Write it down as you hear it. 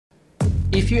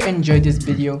if you enjoyed this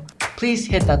video, please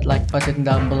hit that like button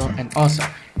down below, and also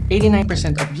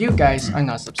 89% of you guys are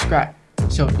not subscribed.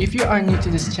 So if you are new to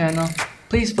this channel,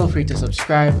 please feel free to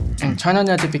subscribe and turn on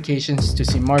notifications to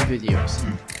see more videos.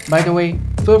 By the way,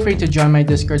 feel free to join my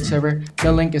Discord server,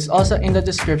 the link is also in the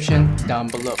description down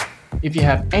below. If you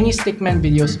have any Stickman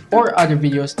videos or other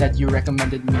videos that you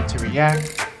recommended me to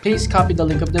react, please copy the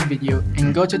link of the video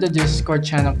and go to the Discord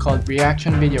channel called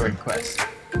Reaction Video Request.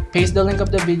 Paste the link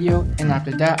of the video, and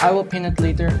after that I will pin it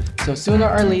later, so sooner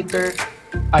or later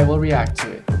I will react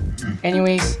to it.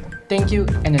 Anyways, thank you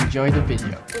and enjoy the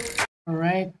video.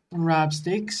 Alright,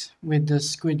 Robstix with the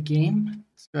Squid game.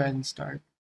 Let's go ahead and start.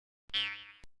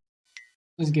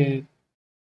 Let's get it.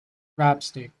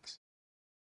 Robstix.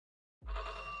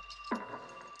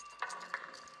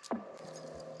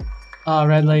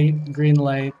 Red light, green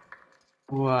light.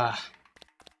 Wow.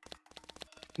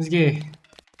 Let's get it.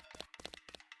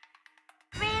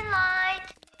 Green light.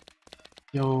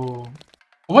 Yo.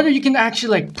 I wonder you can actually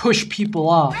like push people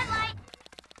off. Red light.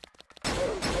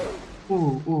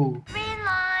 Ooh. Green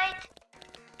light.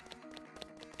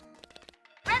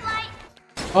 Red light.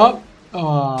 Oh.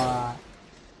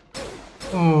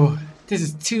 Oh. This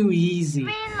is too easy.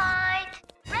 Green light.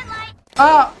 Red light.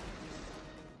 Ah!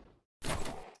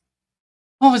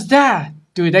 What was that?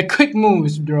 Dude, that quick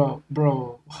moves, bro.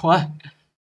 What?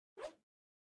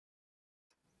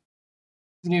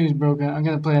 This game is broken. I'm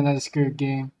gonna play another Squid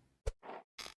game.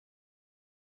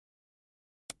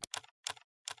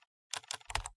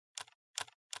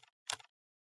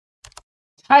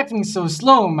 Typing so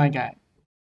slow, my guy.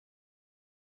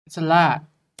 It's a lot.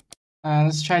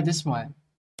 Let's try this one.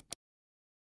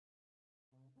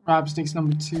 Robstix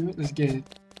number 2. Let's get it.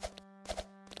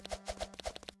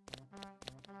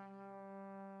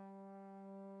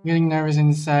 Getting nervous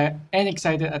and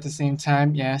excited at the same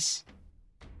time, yes.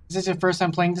 Is this your first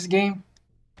time playing this game?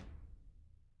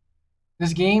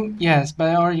 This game? Yes, but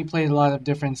I already played a lot of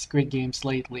different Squid games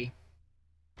lately.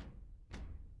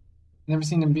 Never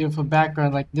seen a beautiful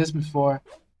background like this before.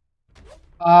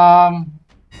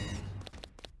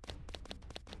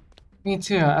 Me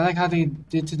too. I like how they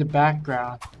did to the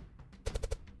background.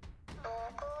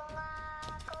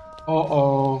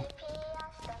 Uh-oh.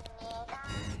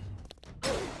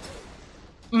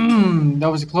 That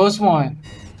was a close one.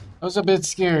 That was a bit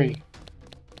scary.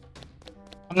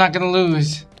 I'm not gonna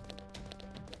lose.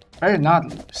 Better not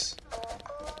lose.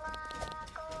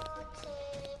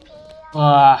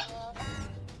 I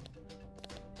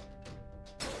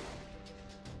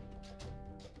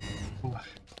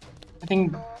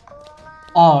think...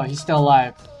 Oh, he's still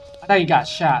alive. I thought he got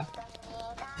shot.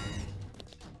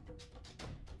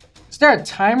 Is there a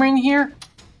timer in here?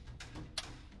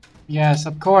 Yes,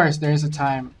 of course, there's a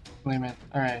time limit.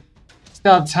 Alright.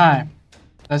 Still have time.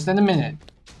 Less than a minute.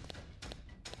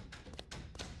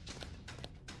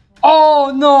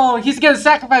 Oh no! He's gonna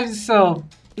sacrifice himself!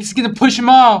 He's gonna push him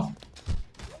off!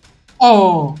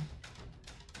 Oh!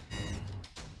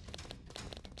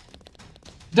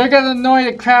 They're gonna annoy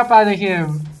the crap out of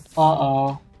him!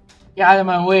 Uh-oh. Get out of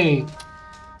my way.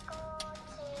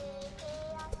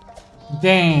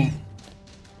 Dang.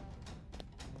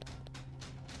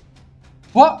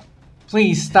 What?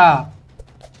 Please stop.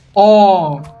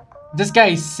 Oh, this guy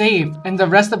is safe, and the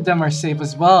rest of them are safe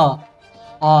as well.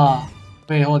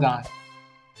 Wait, hold on.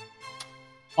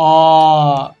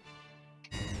 Oh,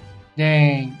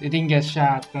 dang, they didn't get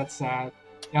shot. That's sad.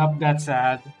 Yup, that's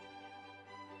sad.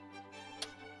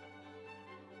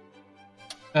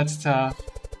 That's tough.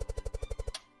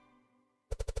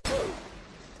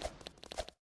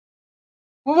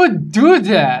 Who would do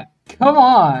that? Come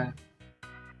on.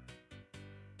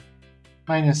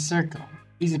 Minus circle.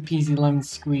 Easy peasy lemon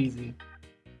squeezy.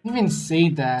 Even say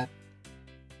that.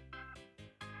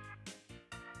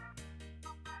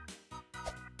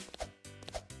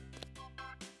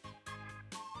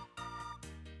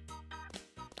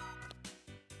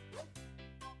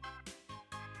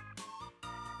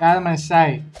 Get out of my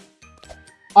sight.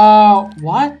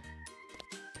 What?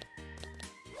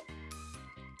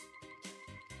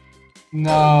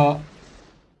 No.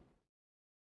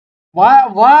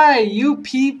 Why? You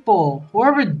people.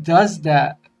 Whoever does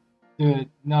that. Dude,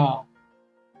 no.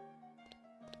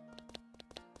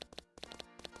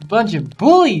 Bunch of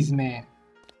bullies, man.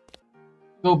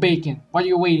 Go Bacon. What are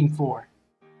you waiting for?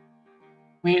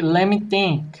 Wait, let me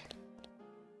think.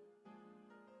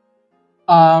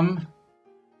 I'll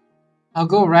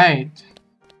go right.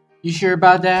 You sure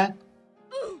about that?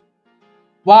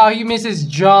 Wow, he misses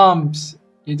jumps.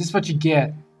 Yeah, this is what you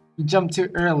get. You jumped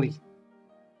too early.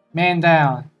 Man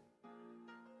down.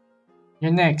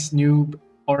 You're next, noob.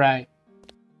 Alright.